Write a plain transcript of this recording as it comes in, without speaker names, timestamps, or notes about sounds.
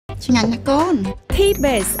ឆ្ងាញ់ណាស់កូន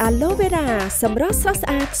T-Base Aloe Vera សម្រស់ស្រស់ស្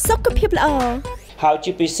អាតសុខភាពល្អហើយ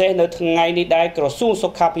ជាពិសេសនៅថ្ងៃនេះដែរក្រសួងសុ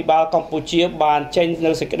ខាភិបាលកម្ពុជាបានចេញ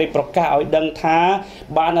នៅសេចក្តីប្រកាសឲ្យដឹងថា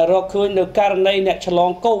បានរកឃើញនៅករណីអ្នកឆ្លង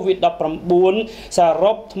COVID-19 ស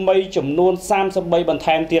រុបថ្មីចំនួន33បន្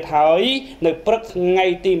ថែមទៀតហើយនៅព្រឹកថ្ងៃ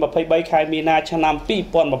ទី23ខែមីនាឆ្នាំ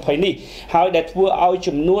2020នេះហើយដែលធ្វើឲ្យ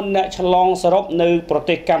ចំនួនអ្នកឆ្លងសរុបនៅប្រ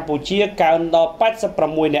ទេសកម្ពុជាកើនដល់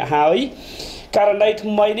86អ្នកហើយករណី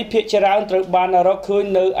ថ្មីនេះភាគច្រើនត្រូវបានរកឃើញ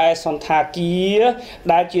នៅឯសន្តាគារ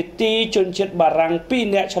ដែលជាទីជនជាតិបារាំង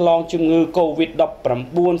2អ្នកឆ្លងជំងឺ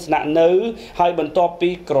COVID-19 ស្នាក់នៅហើយបន្ទាប់ពី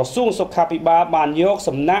ក្រសួងសុខាភិបាលបានយក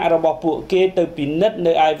សំណាក់របស់ពួកគេទៅពិនិត្យ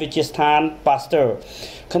នៅឯវិទ្យាស្ថាន Pasteur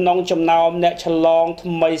ក្នុងចំណោមអ្នកឆ្លង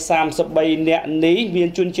ថ្មី33អ្នកនេះមាន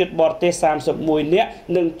ជនជាតិបរទេស31អ្នក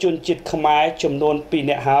និងជនជាតិខ្មែរចំនួន2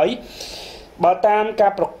អ្នកហើយបើតាមកា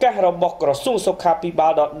រប្រកាសរបស់ក្រសួងសុខាភិបា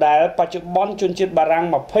លដដែលបច្ចុប្បន្នជនជាតិបារាំង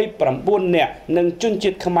29នាក់និងជនជា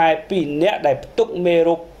តិខ្មែរ2នាក់ដែលផ្ទុកមេ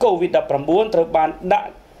រោគ COVID-19 ត្រូវបានដាក់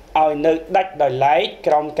ឲ្យនៅដាច់ដោយឡែក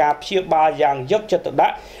ក្រោមការព្យាបាលយ៉ាងយកចិត្តទុកដា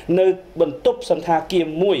ក់នៅបន្ទប់សន្តាគារ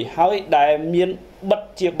មួយហើយដែលមានបិទ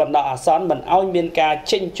ជាបណ្ដោះអាសន្នមិនឲ្យមានការ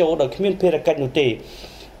ចេញចូលដោយគ្មានភារកិច្ចនោះទេ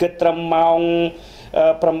គិតត្រឹមម៉ោង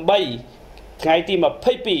8ថ្ងៃទី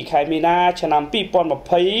22ខែមីនាឆ្នាំ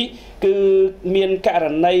2020គឺមានករ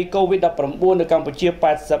ណី COVID-19 នៅកម្ពុជា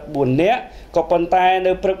84នាក់ក៏ប៉ុន្តែ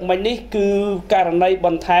នៅព្រឹកមិញនេះគឺករណីប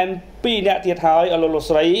ន្ថែម2នាក់ទៀតហើយអលោកលោក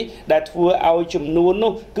ស្រីដែលធ្វើឲ្យចំនួន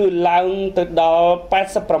នោះគឺឡើងទៅដល់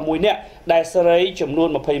86នាក់ដែលស្រីចំនួន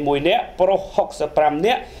21នាក់ប្រុស65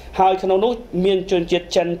នាក់ហើយក្នុងនោះមានជនជាតិ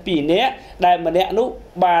ចិន2នាក់ដែលម្នាក់នោះ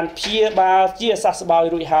បានព្យាបាលជាសះស្បើយ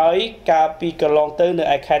រួចហើយកាលពីកន្លងទៅនៅ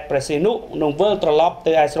ឯខេត្តព្រះសីហនុនឹងវិលត្រឡប់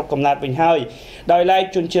ទៅឯស្រុកកំណើតវិញហើយដោយឡែក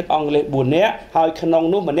ជនជាតិអង់គ្លេស4នាក់ហើយក្នុង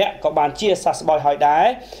នោះម្នាក់ក៏បានជាសះស្បើយហើយដែរ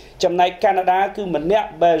ចំណែកកាណាដាគឺម្នាក់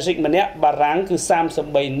បែលហ្សិកម្នាក់បារាំងគឺ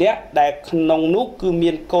33នាក់ដែលក្នុងនោះគឺ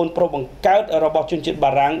មានកូនប្រុសបង្កើតរបស់ជនជាតិ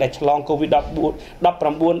បារាំងដែលឆ្លង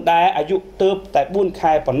COVID-19 ដែរអាយុទើបតែ4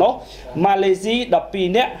ខែប៉ុណ្ណោះម៉ាឡេស៊ី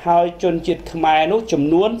12នាក់ហើយជនជាតិខ្មែរនោះចំ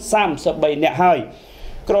នួន33នាក់ហើយ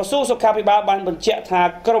ក្រសួងសុខាភិបាលបានបញ្ជាក់ថា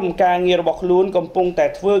ក្រុមការងាររបស់ខ្លួនកំពុងតែ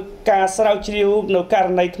ធ្វើការស្រាវជ្រាវនៅករ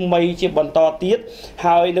ណីថ្មីជាបន្តទៀត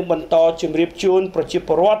ហើយនឹងបន្តជម្រាបជូនប្រជាព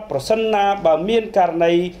លរដ្ឋប្រសិនណាបើមានករ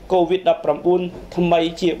ណី COVID-19 ថ្មី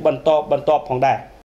ជាបន្តផងដែរ